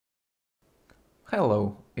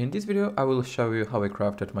Hello, in this video I will show you how I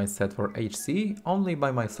crafted my set for HC only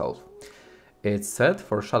by myself. It's set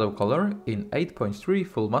for shadow color in 8.3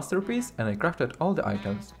 full masterpiece and I crafted all the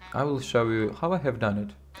items. I will show you how I have done it.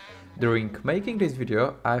 During making this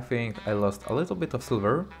video I think I lost a little bit of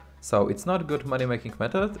silver, so it's not a good money making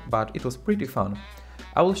method, but it was pretty fun.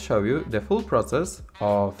 I will show you the full process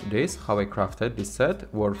of this, how I crafted this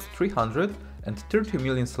set worth 330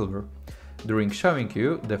 million silver. During showing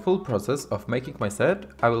you the full process of making my set,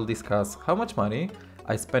 I will discuss how much money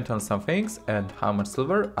I spent on some things and how much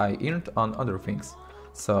silver I earned on other things.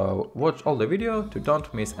 So watch all the video to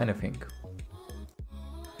don't miss anything.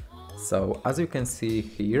 So as you can see,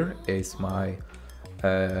 here is my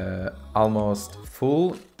almost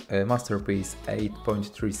full masterpiece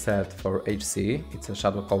 8.3 set for HC. It's a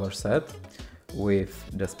shadow color set with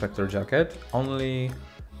the Spectre jacket. Only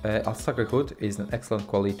Alsaga hood is an excellent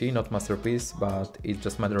quality, not masterpiece, but it's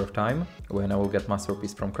just a matter of time when I will get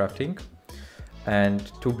masterpiece from crafting.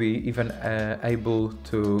 And to be even able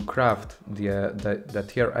to craft the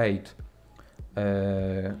tier 8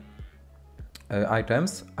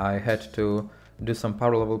 items, I had to do some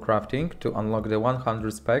power level crafting to unlock the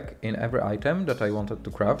 100 spec in every item that I wanted to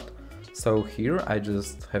craft. So here I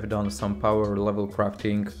just have done some power level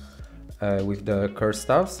crafting with the curse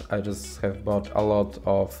staffs. I just have bought a lot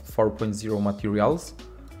of 4.0 materials.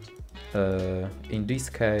 In this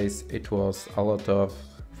case it was a lot of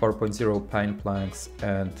 4.0 pine planks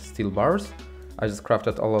and steel bars. I just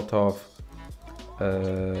crafted a lot of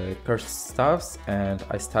curse staffs and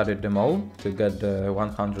I studied them all to get the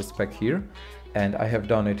 100 spec here, and I have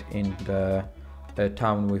done it in the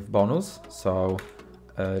town with bonus. So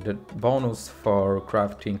the bonus for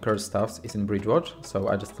crafting curse staffs is in Bridgewatch, so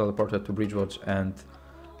I just teleported to Bridgewatch and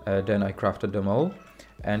then I crafted them all.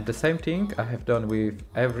 And the same thing I have done with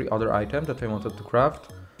every other item that I wanted to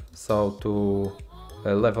craft. So to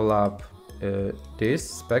level up this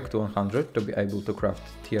spec to 100 to be able to craft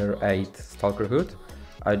tier 8 Stalker hood,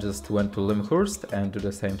 I just went to Hyrst and do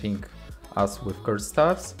the same thing as with curse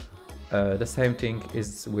staffs. The same thing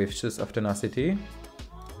is with Shoes of Tenacity.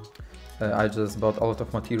 I just bought a lot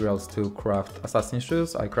of materials to craft assassin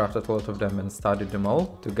shoes. I crafted a lot of them and studied them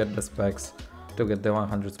all to get the specs, to get the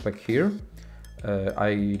 100 spec here.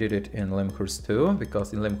 I did it in Hyrst too,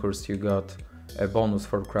 because in Hyrst you got a bonus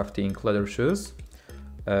for crafting leather shoes.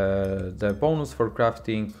 The bonus for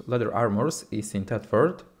crafting leather armors is in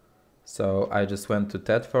Thetford. So I just went to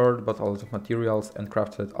Thetford, bought a lot of materials and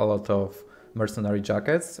crafted a lot of mercenary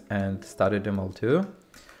jackets and studied them all too.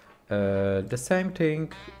 The same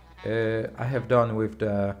thing I have done with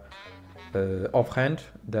the offhand.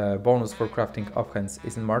 The bonus for crafting offhands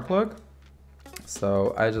is in Martlock.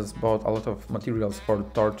 So I just bought a lot of materials for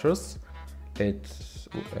torches. It's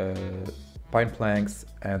pine planks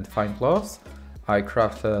and fine cloths. I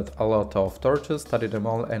crafted a lot of torches, studied them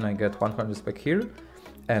all, and I get 100 spec here.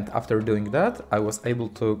 And after doing that, I was able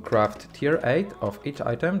to craft tier 8 of each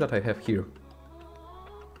item that I have here.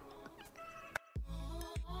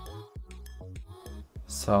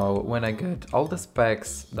 So when I get all the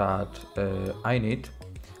specs that I need,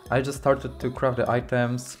 I just started to craft the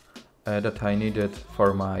items that I needed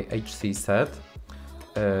for my HC set.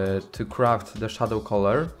 To craft the shadow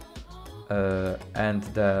color and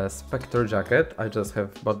the Spectre jacket, I just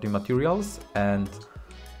have bought the materials and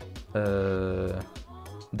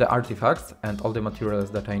the artifacts and all the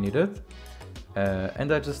materials that I needed.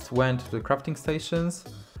 And I just went to the crafting stations.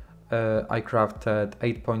 I crafted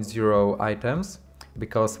 8.0 items,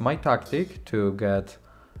 because my tactic to get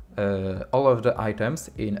all of the items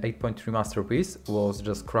in 8.3 masterpiece was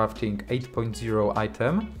just crafting 8.0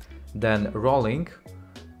 item, then rerolling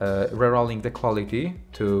the quality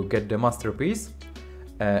to get the masterpiece,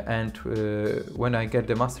 and when I get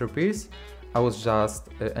the masterpiece I was just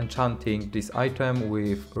enchanting this item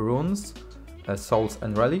with runes, souls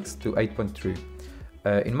and relics to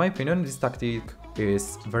 8.3. In my opinion this tactic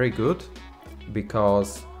is very good,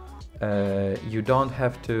 because you don't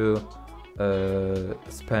have to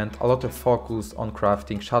spend a lot of focus on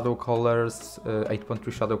crafting shadow colors,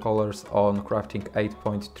 8.3 shadow colors, on crafting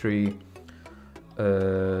 8.3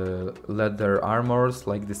 leather armors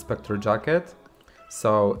like the Spectre jacket.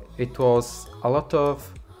 So it was a lot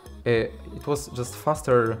of it was just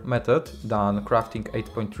faster method than crafting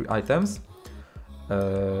 8.3 items.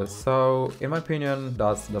 So in my opinion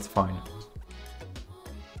that's fine.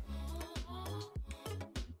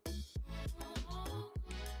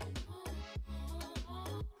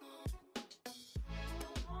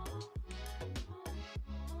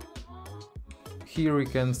 Here we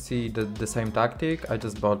can see the same tactic. I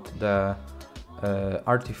just bought the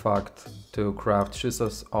artifact to craft Shoes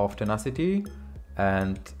of Tenacity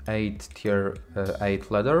and 8 tier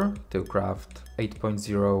 8 leather to craft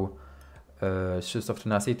 8.0 shoes of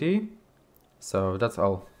tenacity. So that's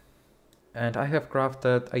all. And I have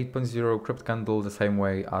crafted 8.0 crypt candle the same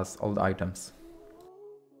way as all the items.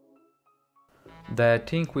 The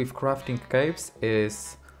thing with crafting caves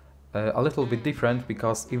is a little bit different,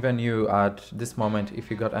 because even you at this moment, if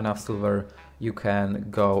you got enough silver, you can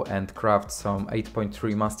go and craft some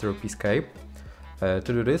 8.3 masterpiece cape. To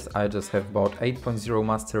do this, I just have bought 8.0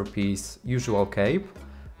 masterpiece usual cape.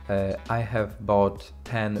 I have bought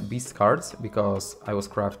 10 beast cards because I was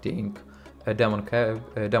crafting a demon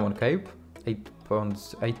cape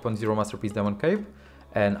 8.0 masterpiece demon cape,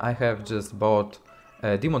 and I have just bought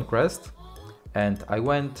a demon crest, and I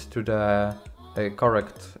went to the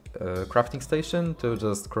correct crafting station to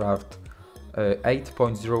just craft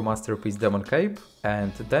 8.0 masterpiece demon cape,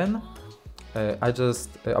 and then I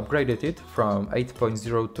just upgraded it from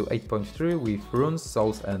 8.0 to 8.3 with runes,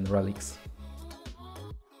 souls and relics.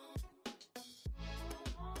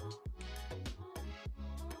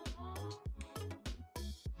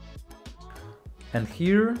 And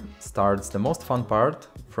here starts the most fun part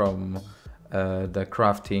from the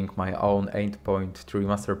crafting my own 8.3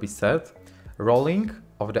 masterpiece set, rolling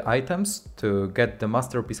of the items to get the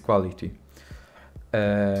masterpiece quality.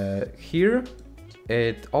 Here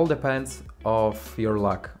it all depends of your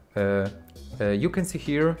luck. You can see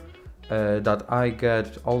here that I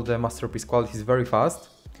get all the masterpiece qualities very fast,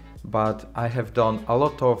 but I have done a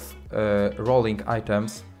lot of rolling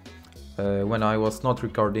items when I was not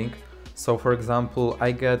recording. So for example,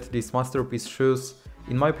 I get these masterpiece shoes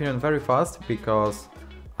in my opinion very fast because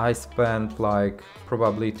I spent like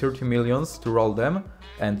probably 30 millions to roll them,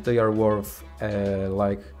 and they are worth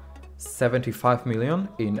like 75 million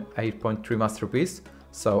in 8.3 masterpiece.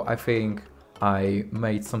 So I think I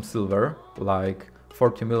made some silver, like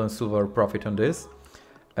 40 million silver profit on this.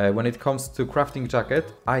 When it comes to crafting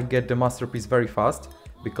jacket, I get the masterpiece very fast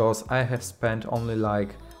because I have spent only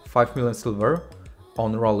like 5 million silver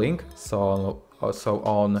on rolling. So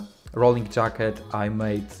on rolling jacket I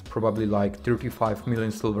made probably like 35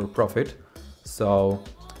 million silver profit. So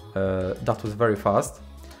that was very fast.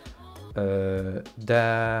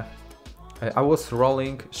 I was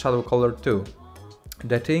rolling shadow color too.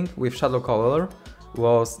 The thing with shadow color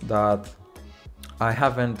was that I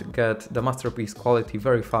haven't get the masterpiece quality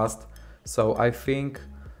very fast, so I think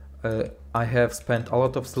I have spent a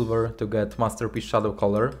lot of silver to get masterpiece shadow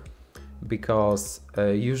color, because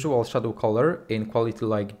usual shadow color in quality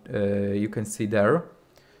like you can see there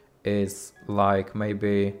is like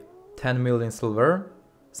maybe 10 million silver,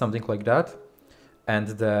 something like that, and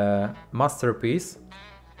the masterpiece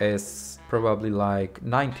is probably like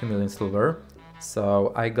 90 million silver.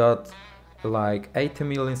 So I got like 80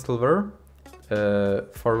 million silver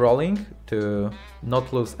for rolling to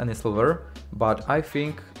not lose any silver, but I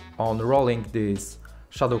think on rolling this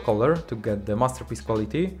shadow color to get the masterpiece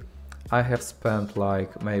quality I have spent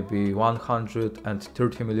like maybe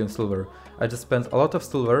 130 million silver. I just spent a lot of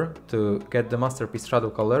silver to get the masterpiece shadow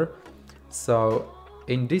color, so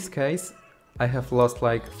in this case I have lost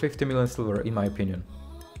like 50 million silver in my opinion.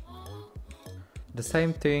 The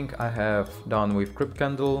same thing I have done with crypt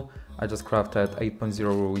candle. I just crafted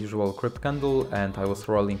 8.0 usual crypt candle and I was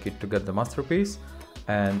rolling it to get the masterpiece,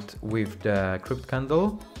 and with the crypt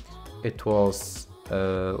candle it was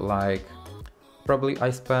like probably I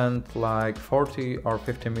spent like 40 or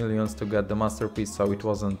 50 millions to get the masterpiece, so it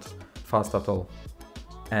wasn't fast at all.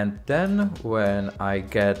 And then when I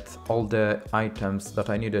get all the items that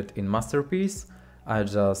I needed in masterpiece, I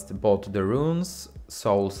just bought the runes,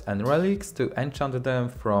 souls and relics to enchant them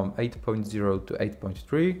from 8.0 to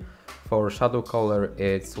 8.3. For shadow color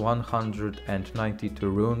it's 192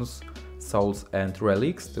 runes, souls and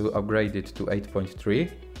relics to upgrade it to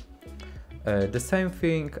 8.3. The same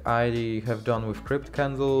thing I have done with crypt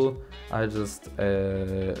candle. I just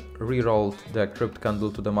re-rolled the crypt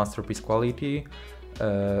candle to the masterpiece quality.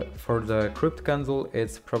 For the crypt candle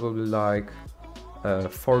it's probably like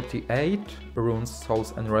 48 runes,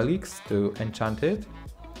 souls and relics to enchant it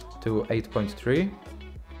to 8.3.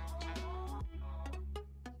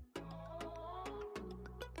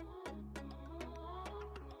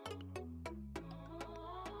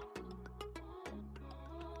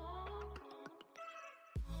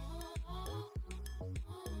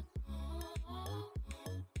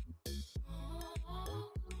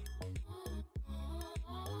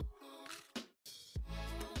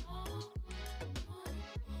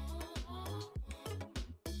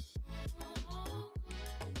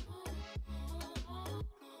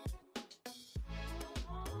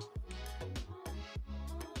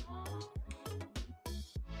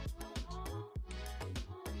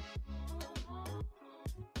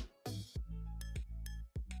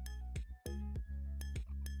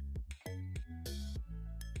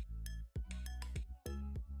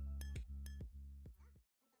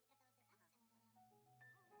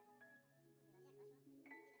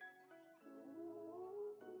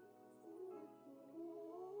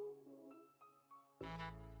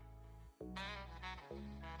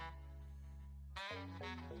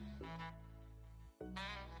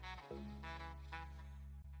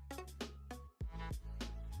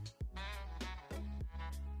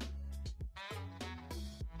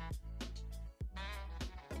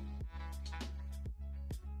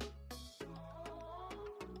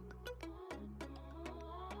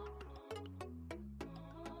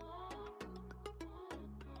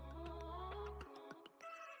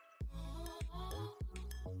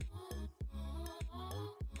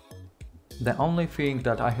 The only thing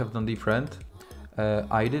that I have done different,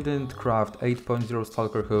 I didn't craft 8.0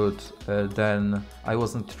 Stalker Hood, then I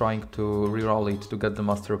wasn't trying to reroll it to get the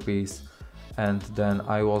masterpiece, and then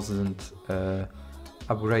I wasn't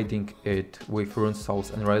upgrading it with rune souls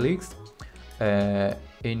and relics.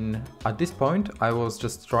 At this point I was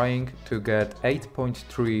just trying to get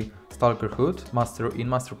 8.3 Stalker Hood in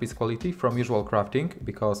masterpiece quality from usual crafting,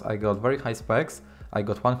 because I got very high specs. I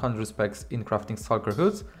got 100 specs in crafting Stalker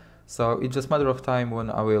Hoods, so it's just a matter of time when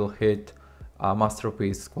I will hit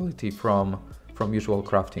masterpiece quality from usual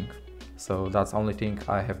crafting. So that's the only thing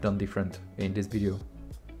I have done different in this video.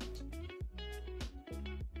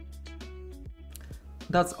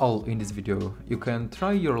 That's all in this video. You can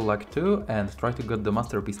try your luck too and try to get the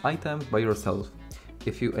masterpiece items by yourself.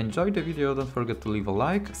 If you enjoyed the video, don't forget to leave a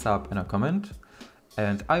like, sub and a comment.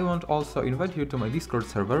 And I want also invite you to my Discord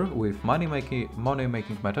server with money making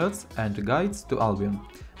methods and guides to Albion.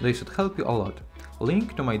 They should help you a lot.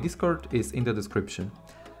 Link to my Discord is in the description.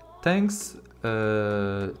 Thanks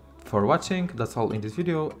for watching, that's all in this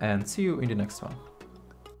video, and see you in the next one.